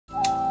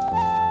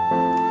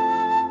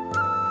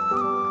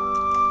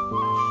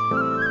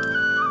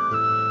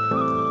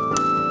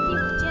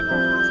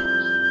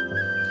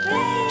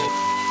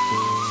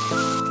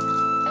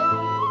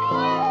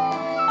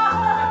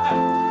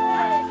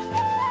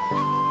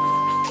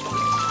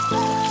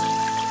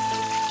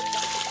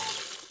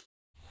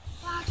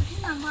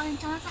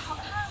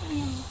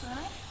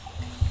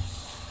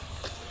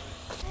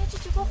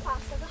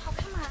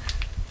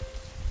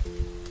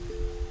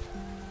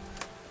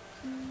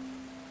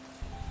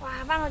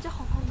完了就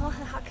红红彤，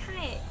很好看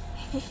哎。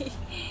嘿嘿。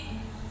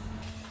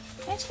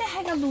哎，这里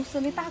还有个绿色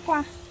的大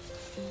瓜，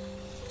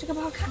这个不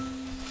好看，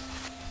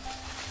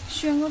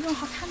选个种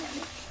好看点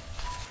的。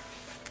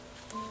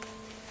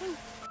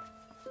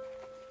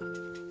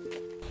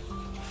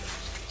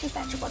这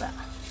3只过的。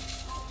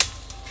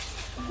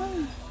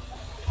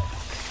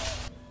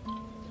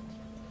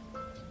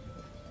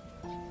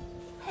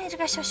哎，这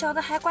个小小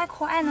的还怪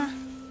可爱呢。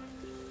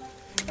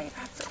来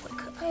把它折回去。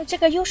哎，这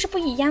个又是不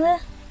一样的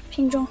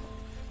品种。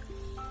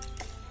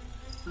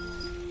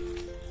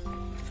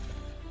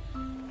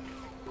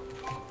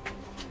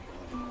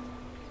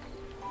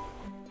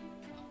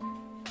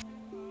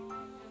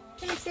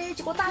这里是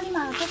几个大的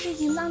嘛，都是已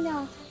经烂掉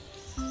了。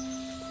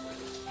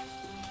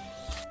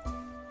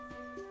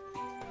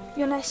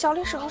原来小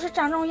的时候是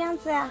长这种样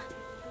子呀，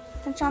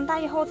等长大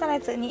以后再来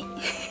折你。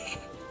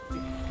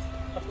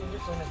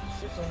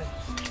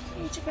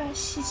哎，这个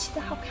稀奇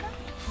的好看。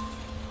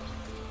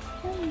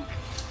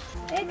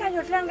哎，感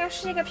觉这两个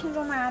是一个品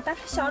种嘛，但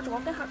是小这个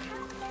更好看。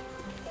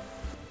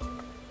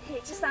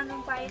嘿，这3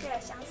种瓜有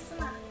点相似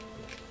嘛，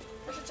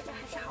但是这个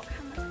还是好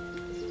看的。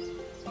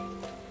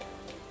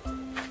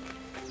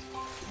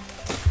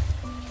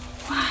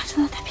哇，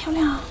真的太漂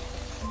亮了！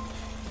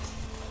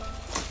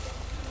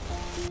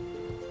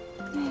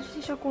哎，这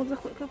些小果子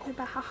回去可以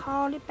把好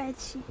好的摆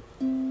起。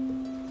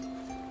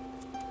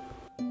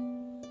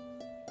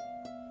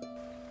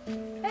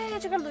哎，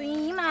这个绿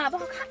莹莹嘛不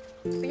好看，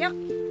不要。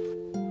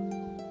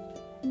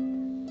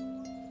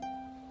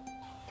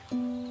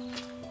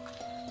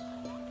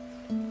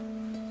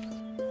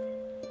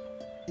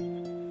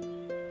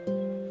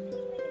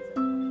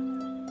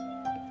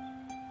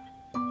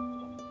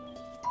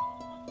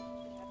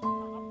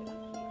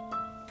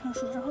成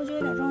熟之后就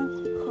有点这种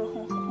褐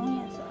红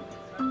颜色。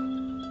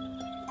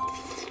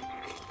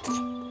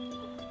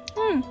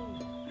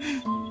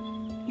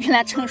原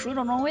来成熟有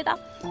种味道。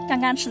刚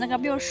刚吃那个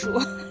没有熟，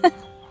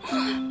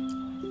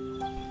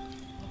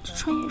这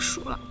串也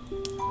熟了。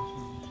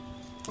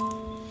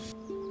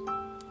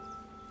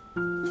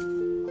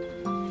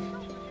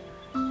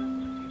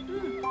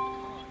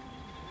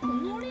红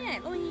糯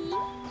嘞，绿莹莹。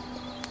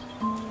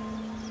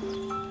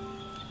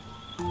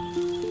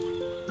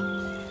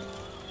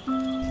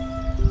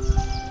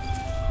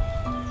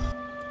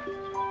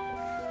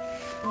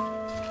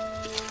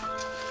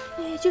哎，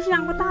就是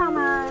2个大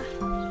嘛。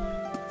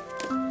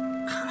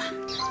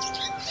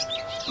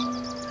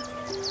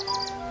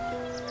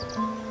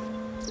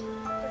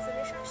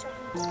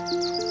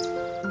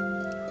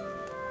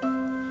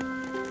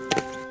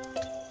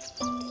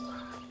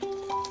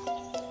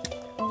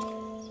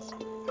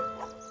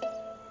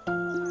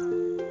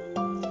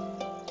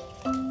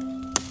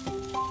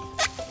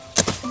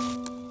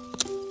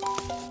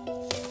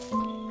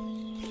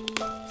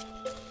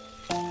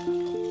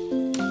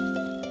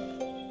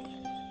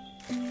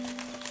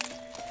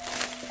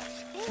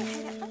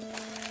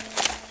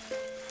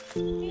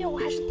因为我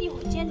还是第一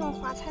回见这种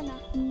花菜呢，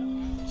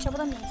晓不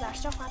得名字啊，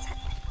是叫花菜。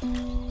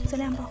这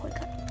2包回去。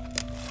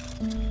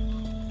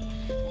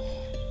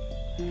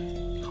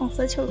红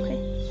色秋葵。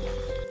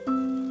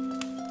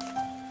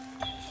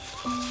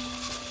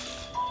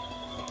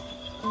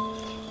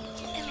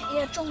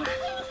也种了。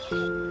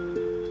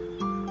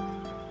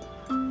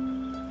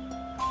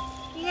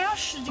应该有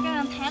10几个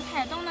人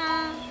排动呢。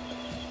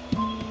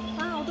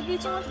哇，我都没有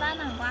见过这大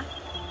南瓜。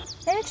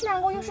哎，这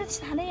2个又是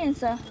其他的颜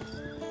色。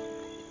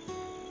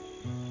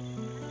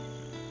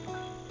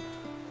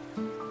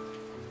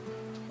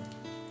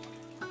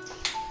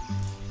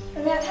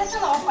哎呀，它这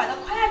老坏的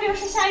快，别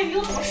是下雨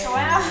又怎么说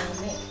呀？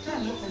这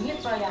样又不你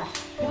做呀？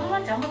哇，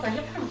这么做一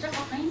盘这个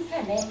很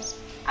彩嘞。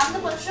俺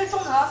们不是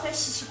种了些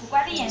稀奇古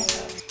怪的颜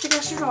色。这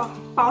个是说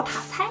宝塔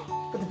菜。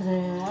不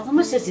对，怎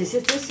么是这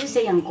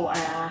些洋果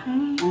啊？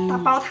大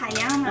宝塔一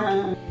样嘛。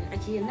而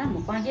且那么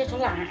关键出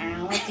烂，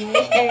我的。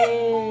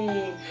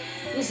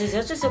你是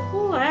说这些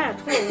果啊，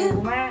土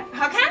豆嘛？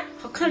好看。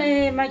好看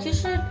嘞嘛，就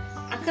是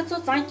俺去做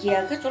张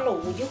结，去做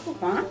肉就不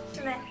慌。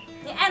是嘞，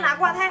你爱哪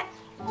瓜菜？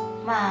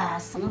哇，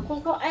什么果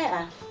果爱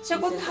啊？小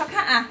果子好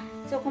看啊。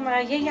这个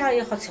嘛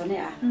也好吃的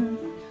啊。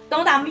等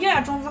我们又要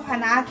种子坏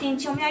拿点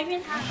起我们要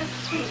运它。啊，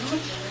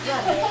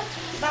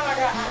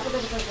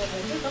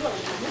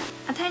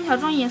它条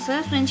这种颜色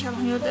的酸巧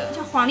朋友的，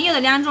像黄的有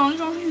的2种，一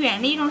种是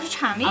圆的，一种是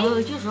长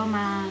的。就说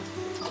嘛。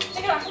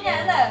这个老师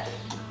娘的。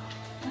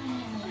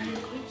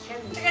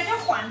这个叫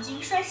黄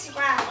金帅西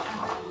瓜。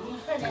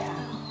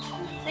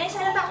等一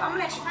下要到我们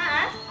来吃饭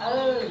啊。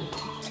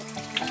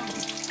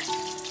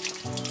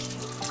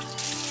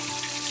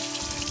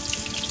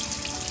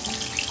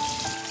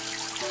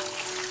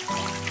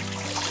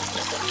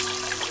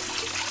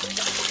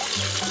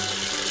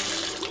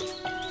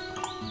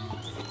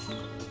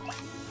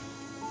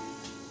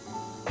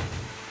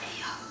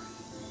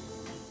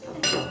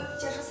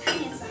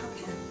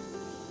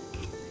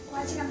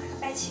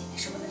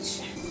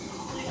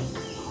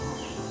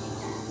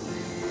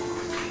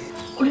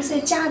我的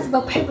这架子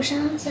都配不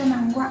上这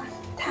南瓜，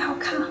太好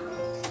看了，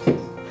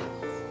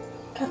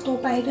该多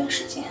摆一段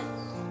时间。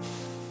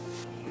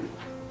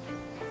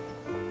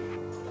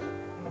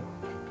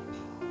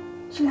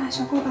这俩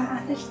小锅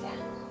巴在这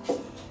里。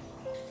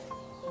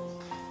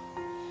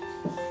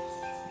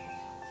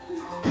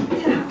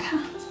太好看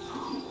了。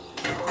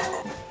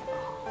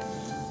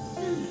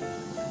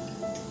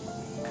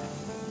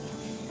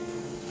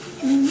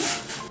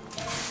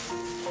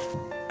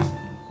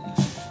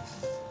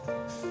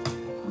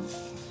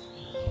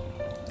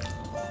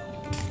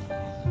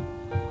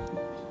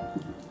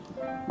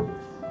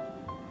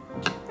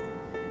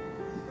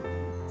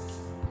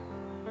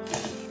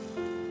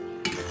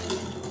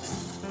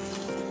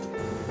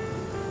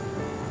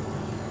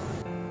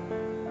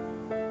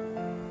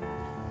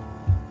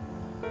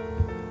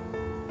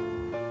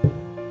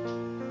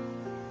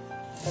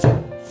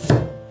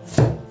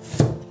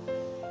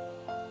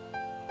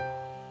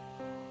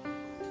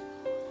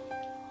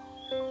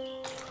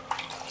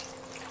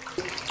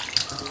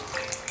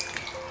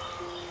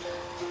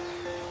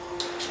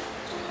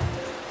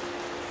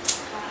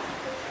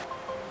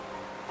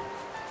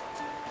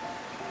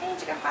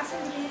这个花生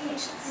米也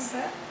是紫色。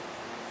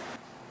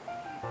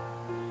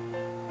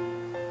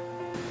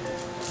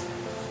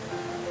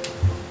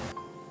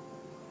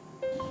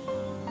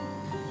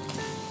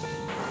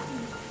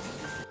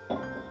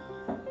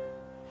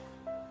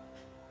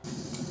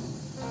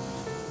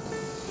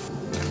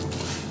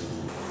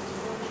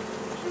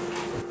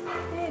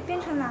哎，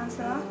变成蓝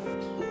色了。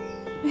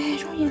哎，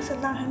这种颜色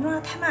蓝成这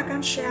样，太哪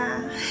敢吃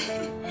呀？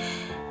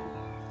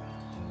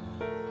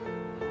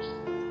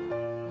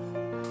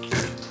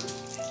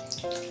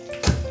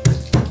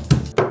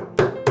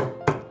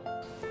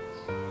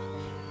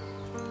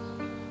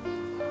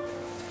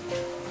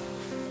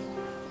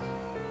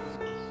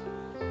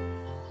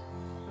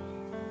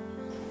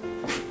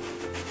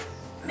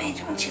没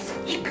这种茄子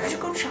一根就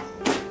够吃了，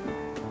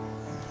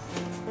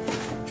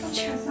这种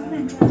茄子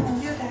很重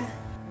红绿的。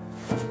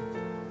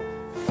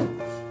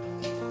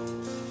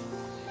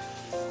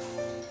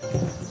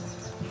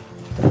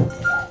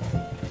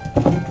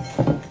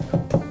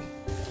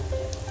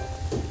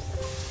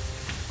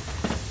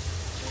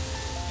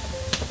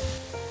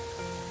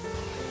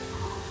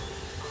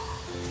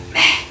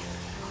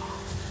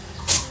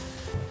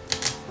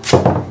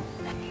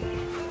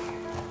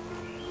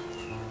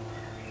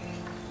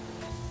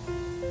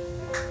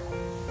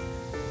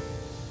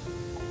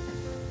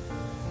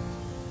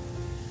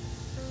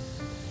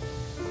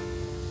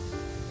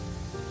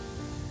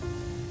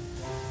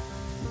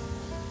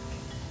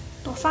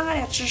多放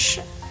点芝士。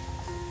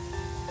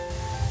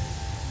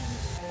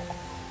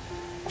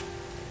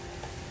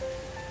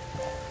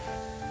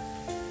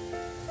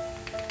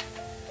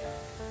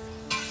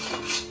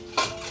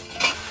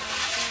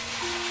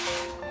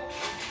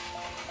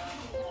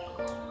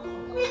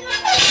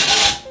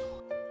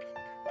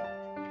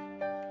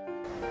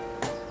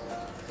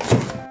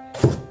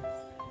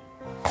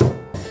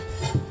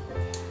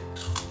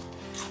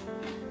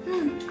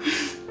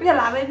有点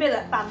辣味味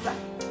的大子。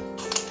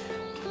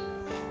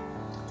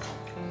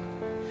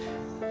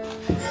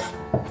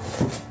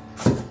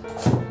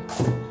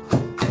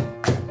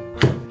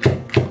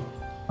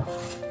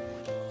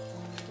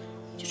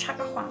就差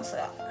个黄色。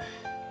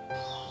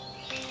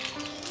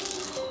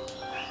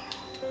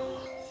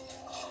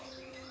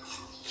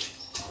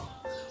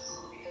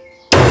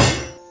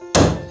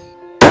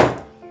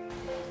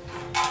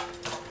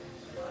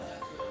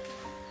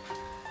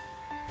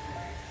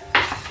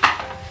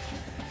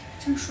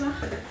成熟了。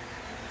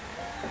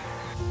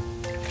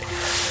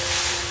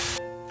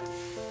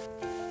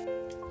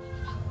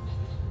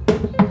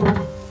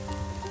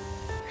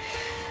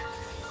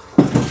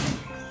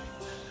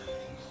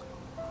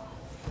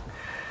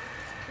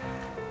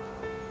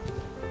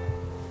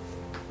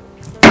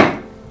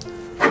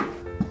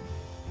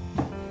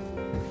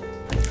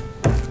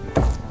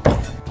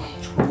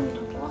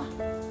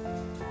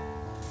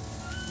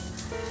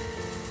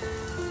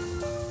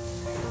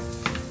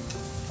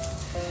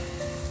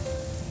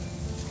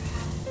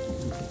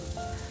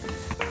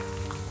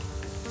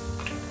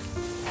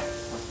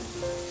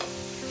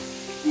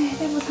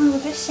这午餐肉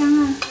太香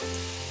啊！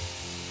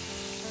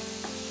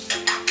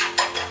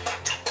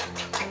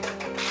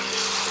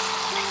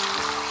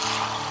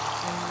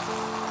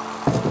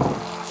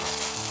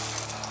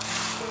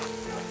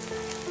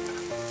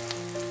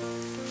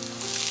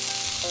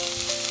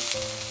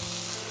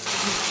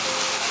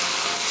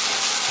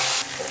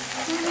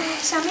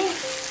小米。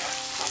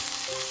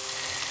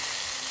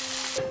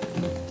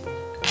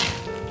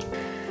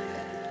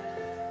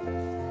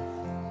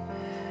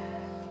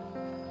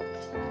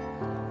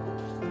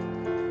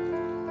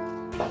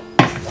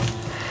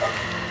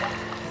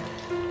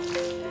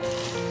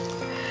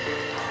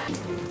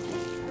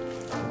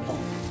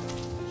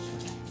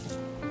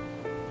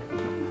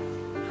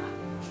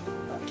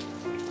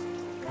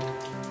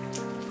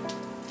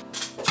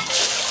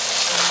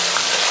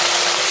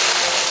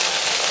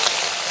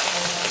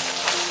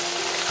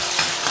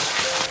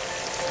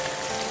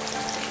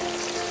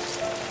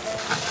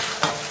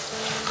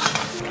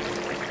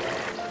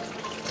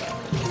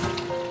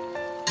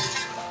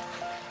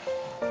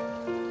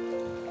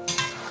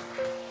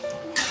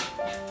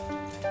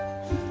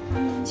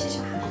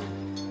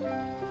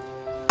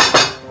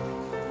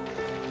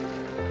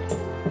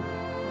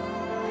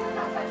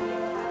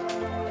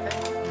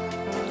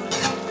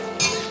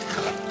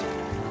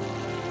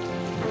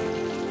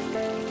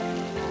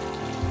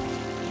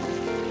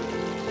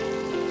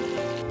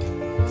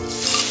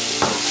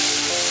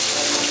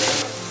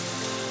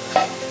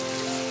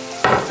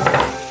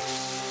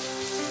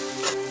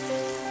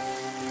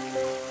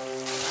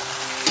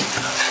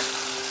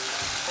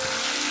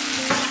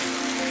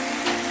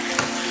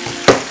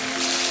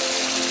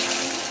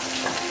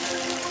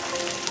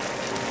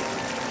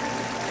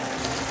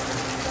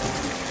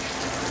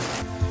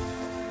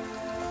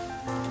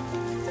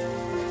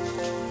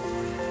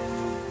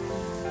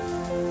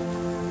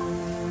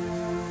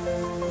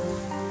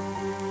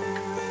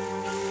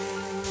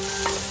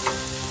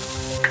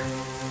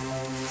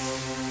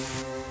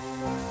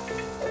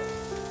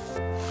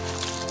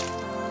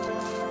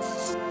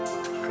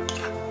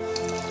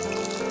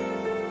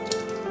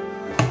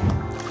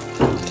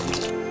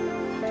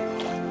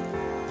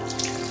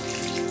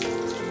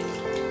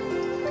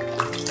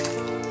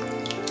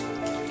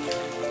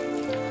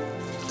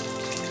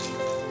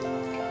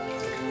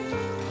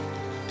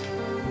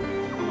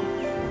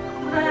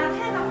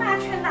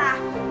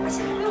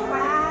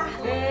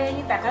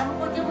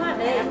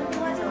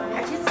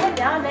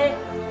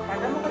打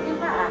个么个电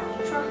话啊？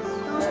说，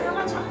等我上下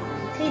班去。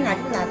可以拿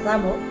这个拿子啊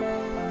么？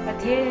阿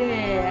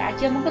天，阿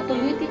姐么个都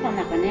有地方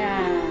那个呢？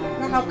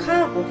那好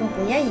看，各种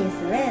各样颜色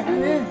嘞，当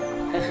然。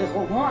很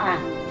红红啊！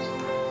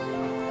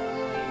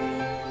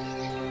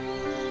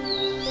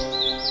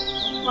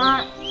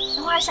哇，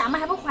这会下班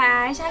还不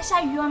换？现在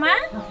下雨了吗？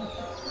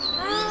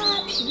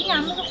啊，屁屁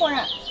呀，那个活人。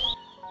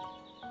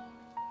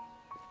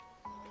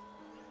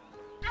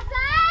阿仔，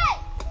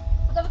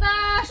不得不得，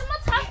什么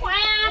菜坏呀？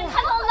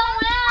菜都冷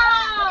了。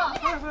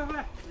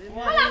快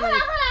来！妹妹，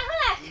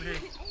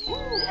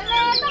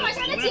等会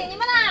下来接你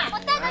们啦。我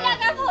带着两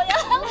个朋友。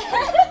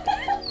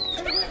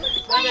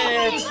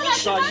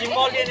小心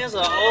冒脸的时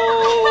候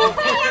哦，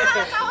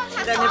期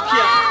待你皮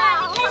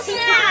啊！开心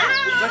啊！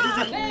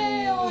哎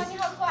呦，你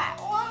好可爱！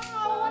哇，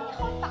你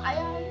好大呀！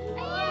哎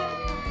呀，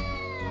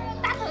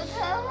大头头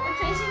啊！追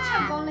星成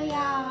功了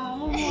呀！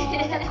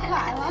太可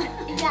爱了！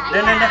来，扎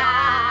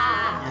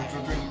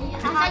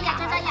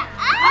呀！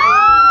啊！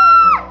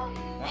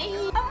哎，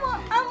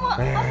按摩！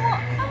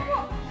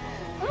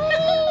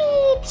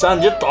长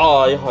得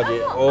大一下的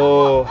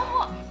哦。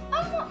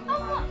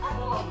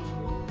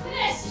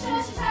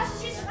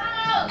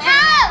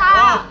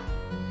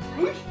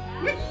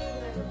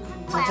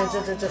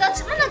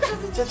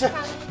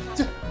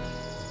这。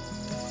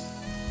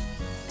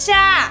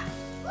夏，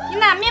你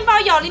拿面包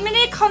窖里面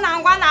的烤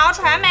南瓜拿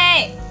出来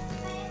没？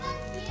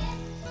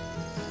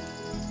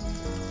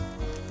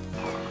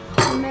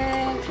妹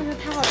妹，看着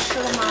太好吃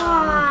了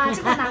嘛！哇，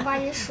这个南瓜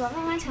一说，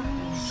慢慢尝。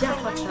香，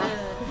好吃，很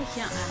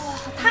香啊！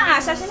好烫啊，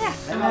小心点。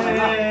喜欢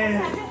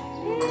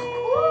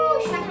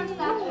看这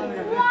个？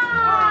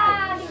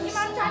哇，你们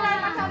找点。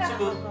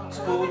这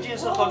个物件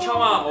是好吃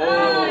嘛？哦。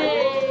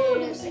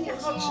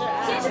好吃，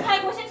先吃排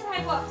骨。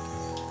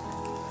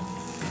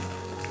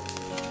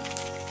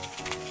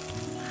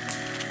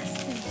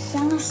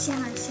香啊！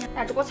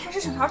哎，这个菜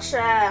是真好吃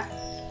哎！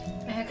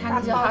看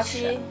着就好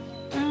吃。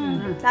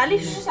来，历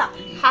史吃下。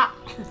好，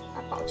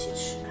把包起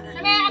吃。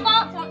妹妹，阿公，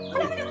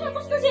快点，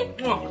坐起。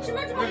什么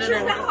吃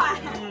三碗？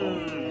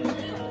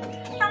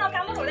看到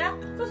干不住了，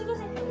坐起。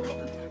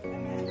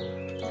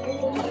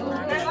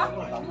来吧。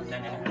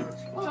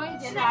我终于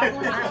见到阿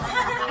公了。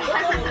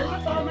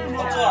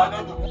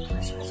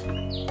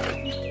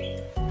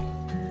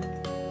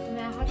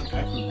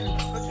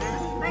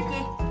买给。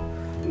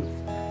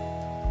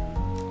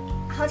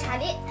好吃的。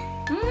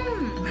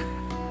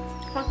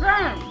好吃。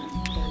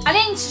阿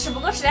莲，你吃不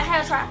够吃的还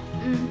要吃？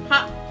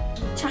好。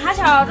吃哈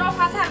条这种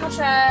花菜好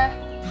吃。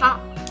好。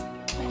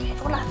妹妹，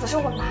这个辣子是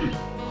我辣。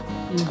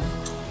你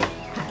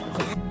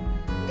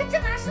这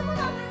拿什么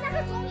弄花菜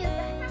和中意思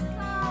还少？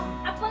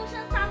啊，本身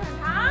长很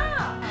长。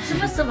什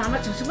么吃法嘛？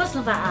吃什么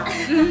吃法啊？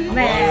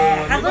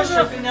没，还说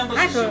是，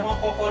还说。哎，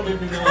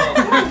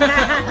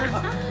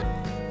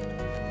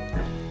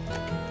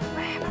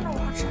反正我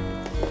好吃。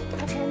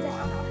好吃现在。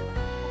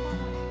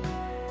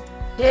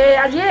哎，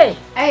阿姐，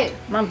哎，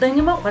忙等你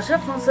们火车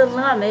风湿冷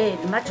了没？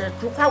你妈这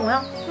煮花温，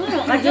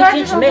俺就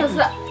进去没？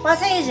花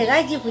菜也热，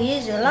俺就会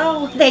热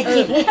老带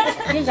劲，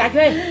进下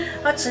去。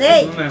好吃的。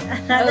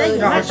那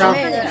一会吃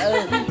没？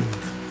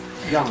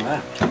养啊！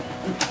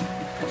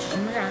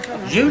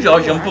有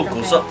药养不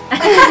过是。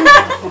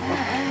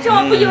这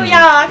么不有药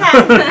啊？看。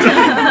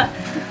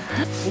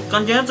我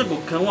感觉这个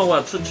坑娃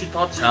娃吃其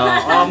他菜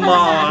啊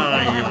妈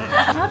呀！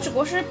啊，这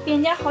个是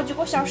边检好几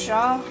个小时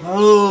啊。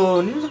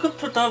哦，你们这个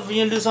不打无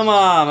烟留什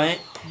么没？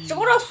这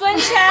个损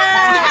钱。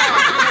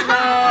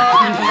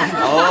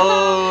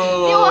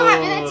哦。比我还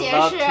没得解释。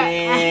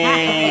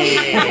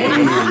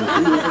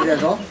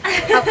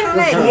好看嘞。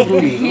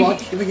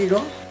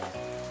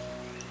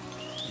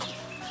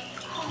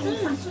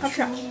好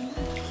吃。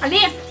阿丽，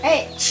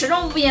哎，吃这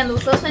种无盐绿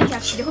色笋片，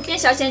吃就会变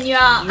小仙女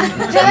啊！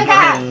真的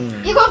看，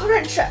一个不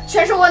准吃，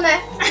全是我的。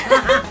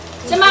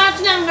行吧，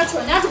这两个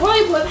纯的，这个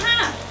又不会胖，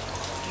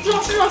这种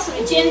是属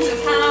于减脂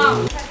餐啊。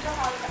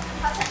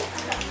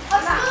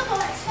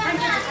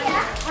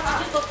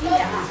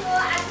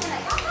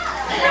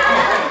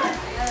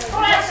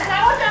过来吃来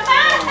我这吧。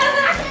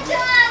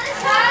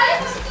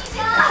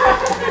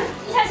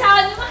你瞧瞧，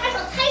你们还说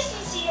菜稀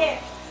奇。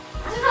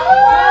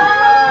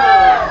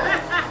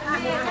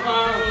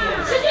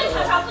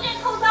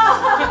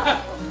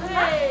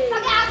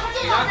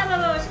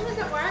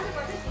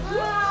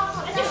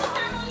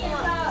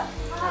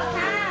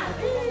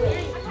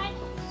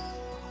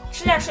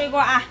吃点水果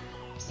啊！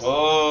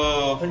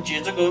哦，很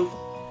接这个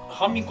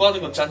哈密瓜这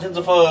个蘸橙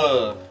子粉。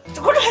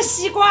这个是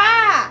西瓜。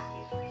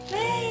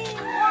哎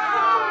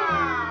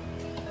哇！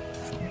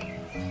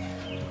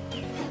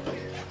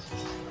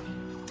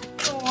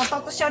哦，刀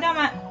子小点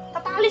嘛，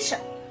大力吃。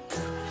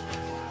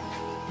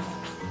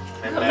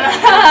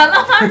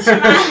能放吃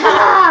吗？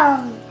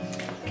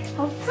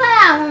好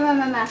赞啊！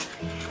妹。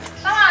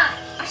大王，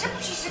还是不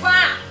吃西瓜？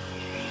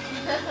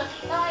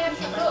大王要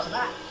骗我。